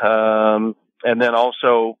name, and then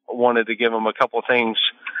also wanted to give them a couple of things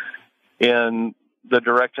in the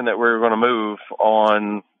direction that we were going to move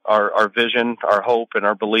on, our vision, our hope, and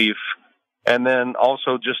our belief. And then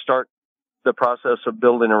also just start the process of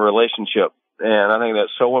building a relationship. And I think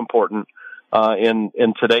that's so important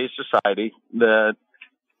in today's society, that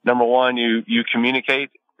number one, you communicate,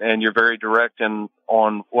 and you're very direct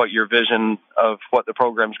on what your vision of what the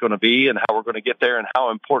program's going to be and how we're going to get there, and how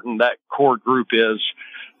important that core group is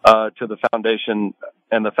to the foundation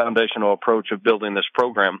and the foundational approach of building this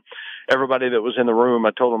program. Everybody that was in the room,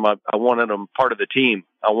 I told them I wanted them part of the team.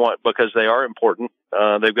 Because they are important.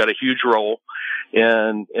 They've got a huge role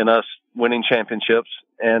in us winning championships.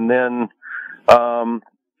 And then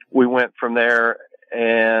we went from there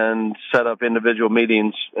and set up individual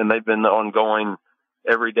meetings, and they've been ongoing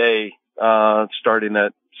every day, starting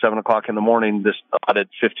at 7:00 in the morning. This allotted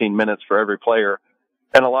 15 minutes for every player.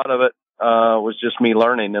 And a lot of it was just me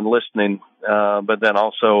learning and listening, but then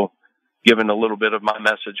also giving a little bit of my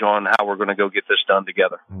message on how we're going to go get this done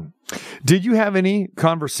together. Did you have any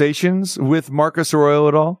conversations with Marcus Arroyo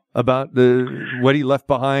at all about what he left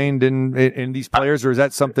behind in these players, or is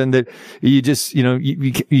that something that you just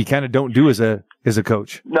you kind of don't do as a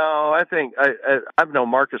coach? No, I think I've known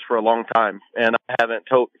Marcus for a long time, and I haven't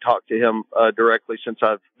talked to him directly since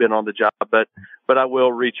I've been on the job, but I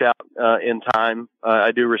will reach out in time.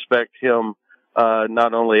 I do respect him.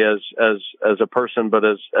 Not only as a person, but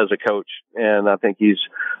as a coach. And I think he's,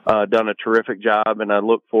 done a terrific job, and I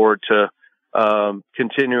look forward to,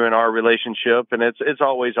 continuing our relationship. And it's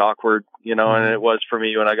always awkward, and it was for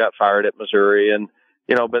me when I got fired at Missouri, and,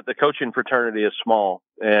 but the coaching fraternity is small,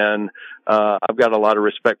 and, I've got a lot of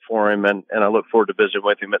respect for him, and I look forward to visiting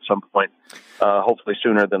with him at some point, hopefully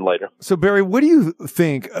sooner than later. So Barry, what do you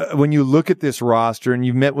think when you look at this roster, and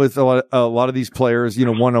you've met with a lot of these players,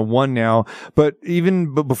 one-on-one now, but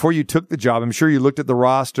even before you took the job, I'm sure you looked at the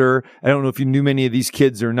roster. I don't know if you knew many of these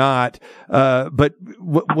kids or not, but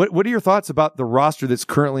what are your thoughts about the roster that's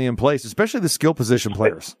currently in place, especially the skill position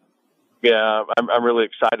players? Yeah, I'm really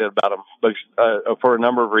excited about them, but for a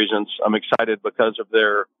number of reasons. I'm excited because of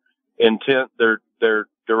their intent, their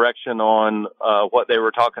direction on what they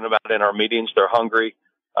were talking about in our meetings. They're hungry.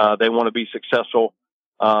 They want to be successful.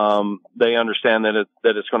 They understand that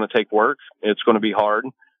it's going to take work. It's going to be hard.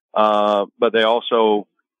 But they also,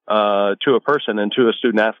 to a person and to a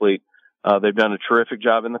student athlete, they've done a terrific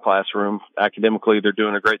job in the classroom. Academically, they're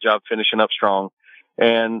doing a great job finishing up strong,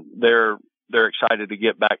 and they're excited to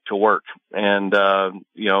get back to work. And,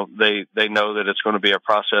 they know that it's going to be a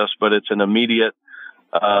process, but it's an immediate,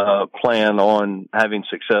 plan on having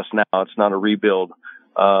success now. It's not a rebuild.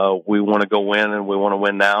 We want to go win, and we want to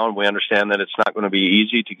win now. And we understand that it's not going to be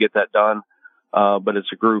easy to get that done. But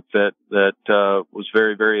it's a group that was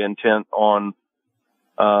very, very intent on,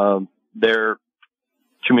 their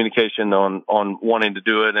communication on wanting to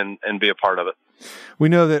do it and be a part of it. We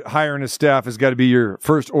know that hiring a staff has got to be your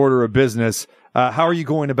first order of business. How are you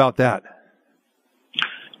going about that?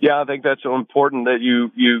 Yeah, I think that's so important that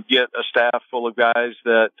you get a staff full of guys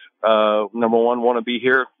that, number one, want to be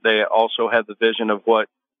here. They also have the vision of what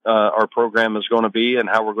our program is going to be and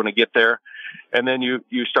how we're going to get there. And then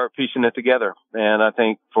you start piecing it together. And I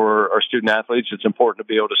think for our student athletes, it's important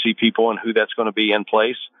to be able to see people and who that's going to be in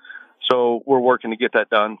place. So we're working to get that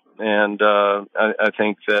done. And I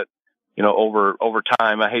think that, over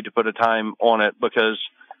time, I hate to put a time on it because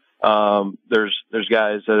there's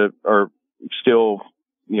guys that are still,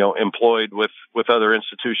 employed with other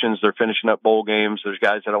institutions. They're finishing up bowl games. There's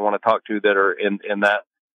guys that I want to talk to that are in that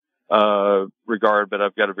regard, but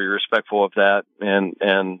I've got to be respectful of that. And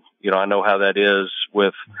I know how that is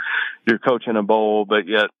with you're coaching a bowl, but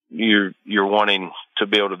yet you're wanting to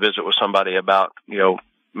be able to visit with somebody about,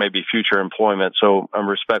 maybe future employment. So I'm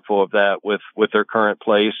respectful of that with their current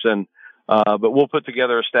place. And, but we'll put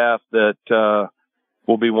together a staff that,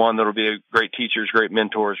 will be one that'll be great teachers, great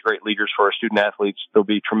mentors, great leaders for our student athletes. They'll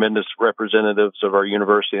be tremendous representatives of our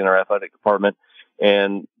university and our athletic department.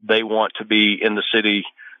 And they want to be in the city,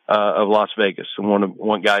 of Las Vegas, and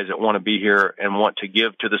want guys that want to be here and want to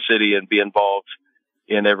give to the city and be involved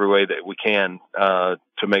in every way that we can,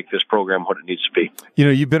 to make this program what it needs to be.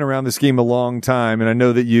 You've been around this game a long time, and I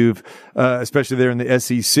know that you've, especially there in the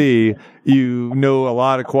SEC, you know a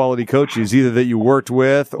lot of quality coaches, either that you worked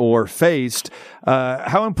with or faced.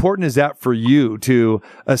 How important is that for you to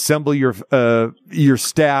assemble your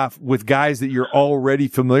staff with guys that you're already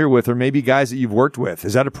familiar with, or maybe guys that you've worked with?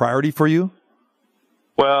 Is that a priority for you?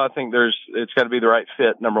 Well, I think it's got to be the right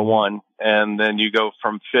fit, number one. And then you go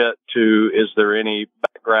from fit to, is there any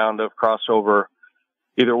background of crossover,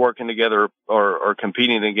 either working together or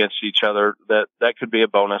competing against each other? That could be a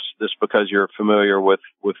bonus just because you're familiar with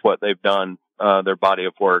what they've done, their body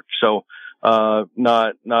of work. So,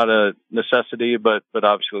 not a necessity, but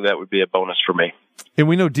obviously that would be a bonus for me. And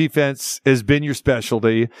we know defense has been your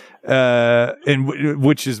specialty, and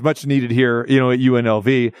which is much needed here, at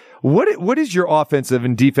UNLV. What is your offensive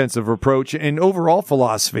and defensive approach and overall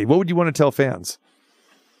philosophy? What would you want to tell fans?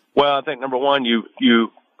 Well, I think number one, you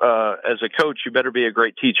as a coach, you better be a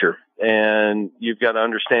great teacher, and you've got to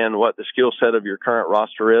understand what the skill set of your current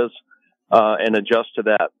roster is, and adjust to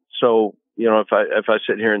that. So, if I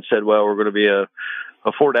sit here and said, well, we're going to be a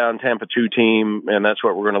 4-down Tampa 2 team, and that's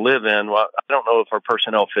what we're going to live in. Well, I don't know if our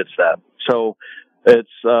personnel fits that. So it's,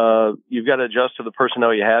 you've got to adjust to the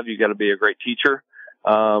personnel you have. You've got to be a great teacher.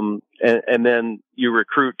 And then you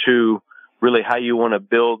recruit to really how you want to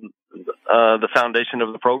build, the foundation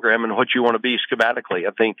of the program and what you want to be schematically.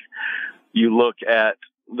 I think you look at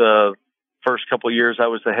the first couple of years I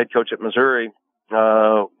was the head coach at Missouri,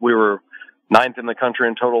 we were 9th in the country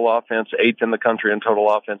in total offense, 8th in the country in total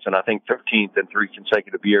offense, and I think 13th in 3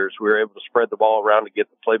 consecutive years. We were able to spread the ball around to get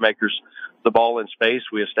the playmakers the ball in space.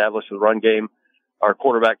 We established the run game. Our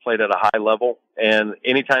quarterback played at a high level, and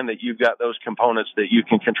anytime that you've got those components that you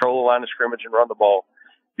can control the line of scrimmage and run the ball,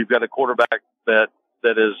 you've got a quarterback that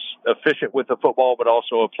is efficient with the football, but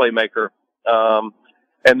also a playmaker.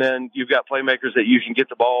 And then you've got playmakers that you can get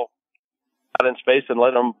the ball out in space and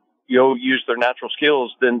let them, use their natural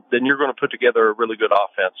skills, then you're going to put together a really good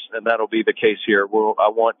offense. And that'll be the case here. I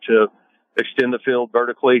want to extend the field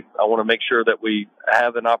vertically. I want to make sure that we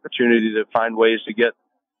have an opportunity to find ways to get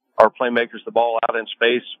our playmakers the ball out in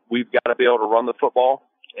space. We've got to be able to run the football.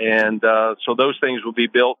 And so those things will be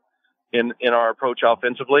built in our approach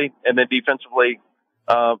offensively. And then defensively,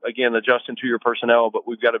 again, adjusting to your personnel, but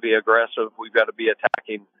we've got to be aggressive. We've got to be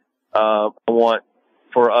attacking. I want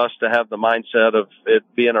for us to have the mindset of it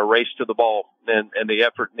being a race to the ball, and the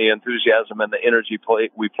effort and the enthusiasm and the energy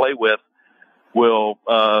we play with will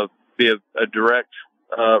be a direct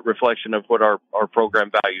reflection of what our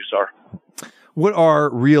program values are. What are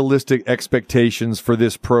realistic expectations for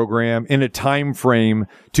this program in a time frame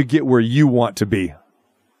to get where you want to be?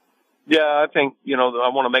 Yeah, I think, I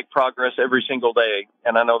want to make progress every single day,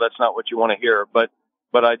 and I know that's not what you want to hear, but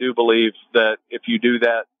I do believe that if you do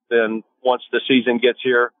that, then once the season gets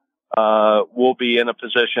here, we'll be in a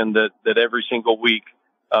position that every single week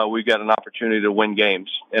we've got an opportunity to win games.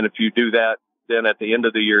 And if you do that, then at the end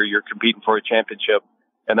of the year, you're competing for a championship,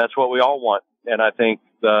 and that's what we all want. And I think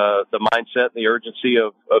the mindset and the urgency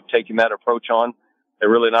of taking that approach on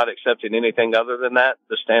and really not accepting anything other than that,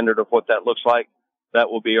 the standard of what that looks like,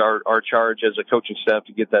 that will be our charge as a coaching staff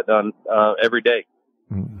to get that done every day.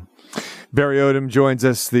 Mm-hmm. Barry Odom joins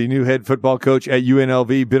us, the new head football coach at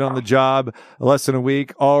UNLV, been on the job less than a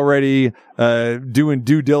week, already doing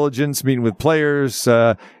due diligence, meeting with players,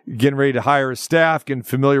 getting ready to hire a staff, getting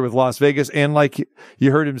familiar with Las Vegas, and like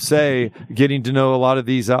you heard him say, getting to know a lot of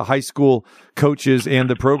these high school coaches and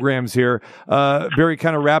the programs here. Barry,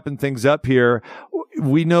 kind of wrapping things up here,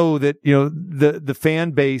 we know that, the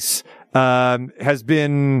fan base has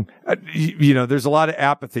been, there's a lot of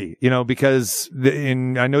apathy, because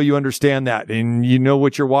and I know you understand that and you know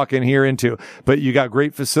what you're walking here into, but you got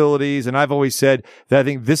great facilities. And I've always said that I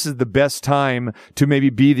think this is the best time to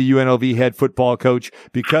maybe be the UNLV head football coach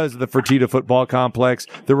because of the Fertitta football complex,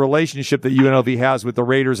 the relationship that UNLV has with the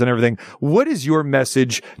Raiders and everything. What is your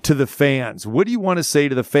message to the fans? What do you want to say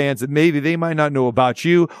to the fans that maybe they might not know about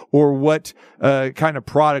you, or what kind of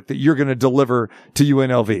product that you're going to deliver to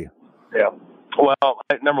UNLV? Yeah. Well,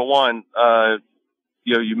 number one,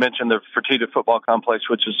 you mentioned the Fertitta football complex,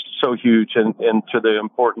 which is so huge and to the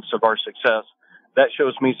importance of our success. That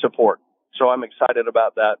shows me support. So I'm excited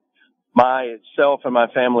about that. Myself and my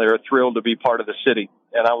family are thrilled to be part of the city,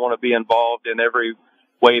 and I want to be involved in every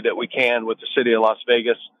way that we can with the city of Las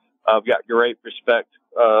Vegas. I've got great respect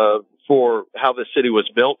for how the city was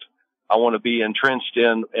built. I want to be entrenched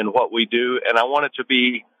in what we do, and I want it to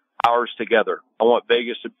be ours together. I want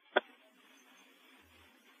Vegas to be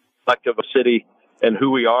of a city and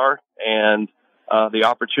who we are, and the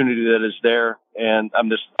opportunity that is there. And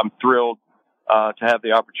I'm thrilled to have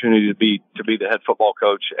the opportunity to be the head football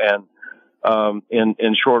coach. And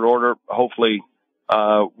in short order, hopefully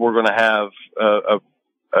we're going to have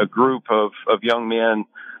a group of young men,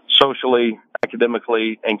 socially,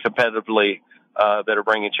 academically, and competitively, that are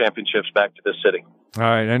bringing championships back to this city. All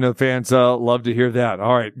right. I know fans love to hear that.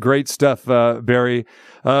 All right. Great stuff, Barry.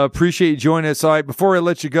 Appreciate you joining us. All right. Before I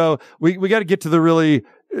let you go, we got to get to the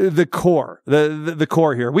core, the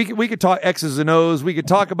core here. We could talk X's and O's. We could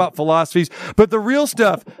talk about philosophies, but the real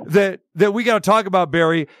stuff that we got to talk about,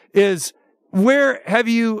 Barry, is where have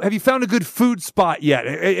you found a good food spot yet?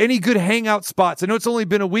 Any good hangout spots? I know it's only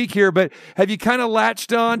been a week here, but have you kind of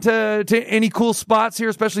latched on to any cool spots here,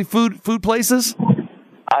 especially food places?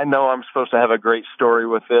 I know I'm supposed to have a great story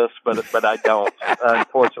with this, but I don't.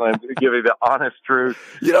 Unfortunately, I'm going to give you the honest truth.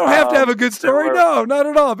 You don't have to have a good story. No, not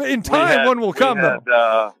at all. But in time, one will come,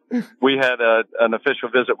 though. We had an official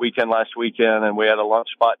visit weekend last weekend, and we had a lunch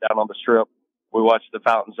spot down on the Strip. We watched the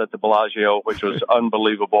fountains at the Bellagio, which was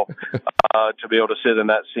unbelievable to be able to sit in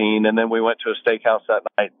that scene. And then we went to a steakhouse that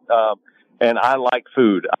night. And I like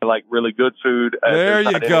food. I like really good food. There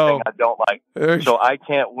you go. I don't like. So I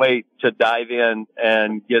can't wait to dive in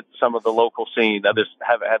and get some of the local scene. I just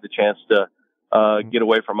haven't had the chance to get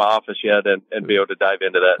away from my office yet and be able to dive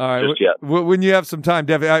into that just yet. When you have some time,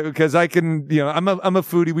 Dev, because I can, I'm a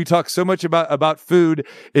foodie. We talk so much about food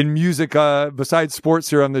and music besides sports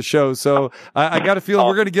here on the show. So I got a feeling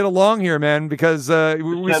we're going to get along here, man, because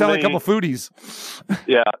we sound like a couple foodies.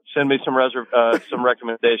 Yeah, send me some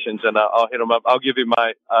recommendations, and I'll hit them up. I'll give you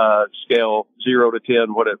my scale 0 to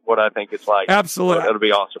 10, what I think it's like. Absolutely, it'll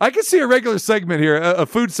be awesome. I can see a regular segment here, a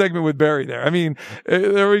food segment with Barry there. I mean,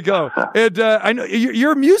 there we go. And I know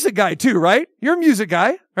you're a music guy too, right? You're a music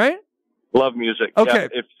guy, right? Love music. Okay.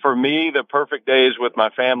 Yeah, for me, the perfect day is with my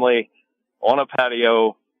family on a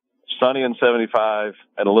patio, sunny and 75,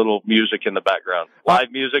 and a little music in the background.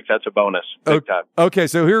 Live music, that's a bonus. Big time. Okay,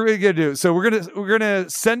 so here we're gonna do. So we're gonna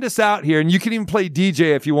send us out here, and you can even play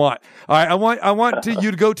DJ if you want. All right, I want you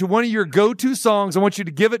to go to one of your go-to songs. I want you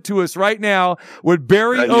to give it to us right now. With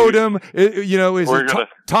Barry Odom, is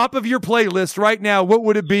top of your playlist right now. What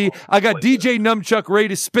would it be? I got DJ Numchuck ready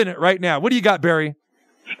to spin it right now. What do you got, Barry?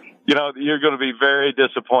 You're going to be very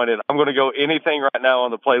disappointed. I'm going to go anything right now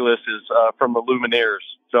on the playlist is from the Lumineers.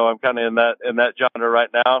 So I'm kind of in that genre right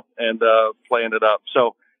now and playing it up.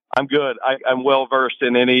 So I'm good. I'm well versed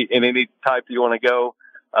in any type you want to go.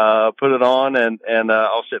 Put it on and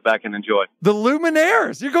I'll sit back and enjoy. The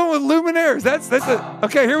Lumineers. You're going with Lumineers. That's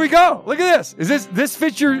okay. Here we go. Look at this. Is this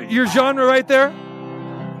fits your genre right there?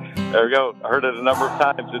 There we go. I heard it a number of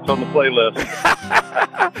times. It's on the playlist.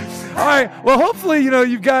 All right. Well, hopefully,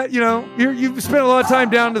 you've got, you've spent a lot of time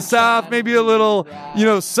down in the South, maybe a little,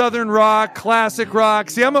 Southern rock, classic rock.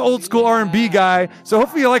 See, I'm an old school R&B guy, so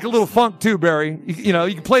hopefully you like a little funk too, Barry. You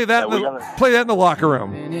can play that, play that in the locker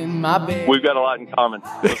room. We've got a lot in common.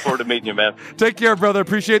 Look forward to meeting you, man. Take care, brother.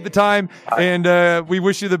 Appreciate the time, and we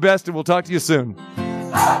wish you the best, and we'll talk to you soon.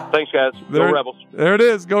 Thanks, guys. Go Rebels. There it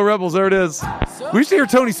is. Go Rebels. There it is. We used to hear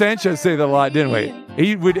Tony Sanchez say that a lot, didn't we?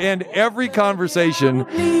 He would end every conversation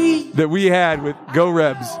that we had with Go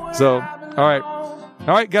Rebs. So, all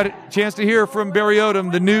right. Got a chance to hear from Barry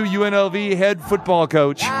Odom, the new UNLV head football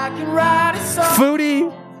coach.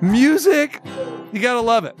 Foodie, music, you got to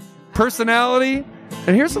love it. Personality.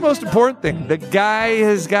 And here's the most important thing. The guy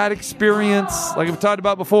has got experience, like I've talked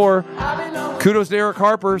about before. Kudos to Eric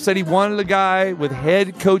Harper, said he wanted a guy with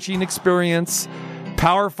head coaching experience,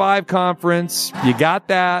 Power 5 conference. You got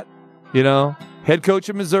that, Head coach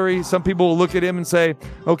in Missouri. Some people will look at him and say,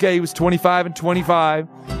 okay, he was 25 and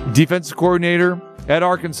 25. Defensive coordinator at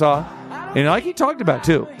Arkansas. And like he talked about,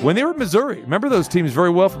 too, when they were at Missouri, remember those teams very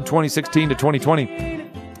well from 2016 to 2020,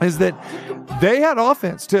 is that they had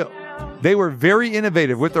offense, too. They were very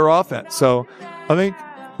innovative with their offense. So I think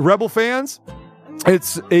Rebel fans,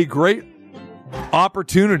 it's a great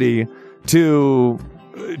opportunity to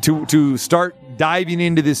start diving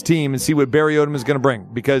into this team and see what Barry Odom is going to bring,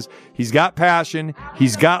 because he's got passion,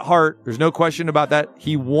 he's got heart. There's no question about that.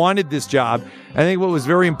 He wanted this job. I think what was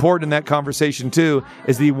very important in that conversation too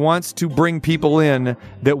is that he wants to bring people in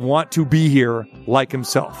that want to be here like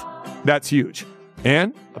himself. That's huge.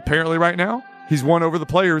 And apparently right now he's won over the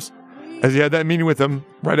players, as he had that meeting with them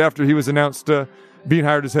right after he was announced being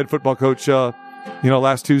hired as head football coach,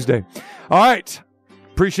 last Tuesday. All right.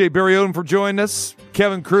 Appreciate Barry Odom for joining us.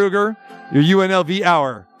 Kevin Kruger, your UNLV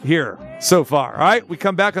hour here so far. All right. We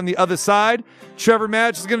come back on the other side. Trevor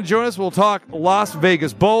Madge is going to join us. We'll talk Las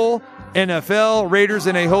Vegas Bowl, NFL, Raiders,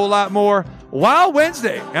 and a whole lot more. Wild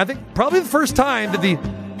Wednesday. And I think probably the first time that the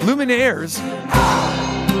Lumineers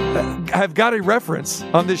have got a reference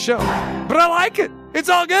on this show. But I like it. It's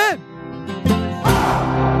all good.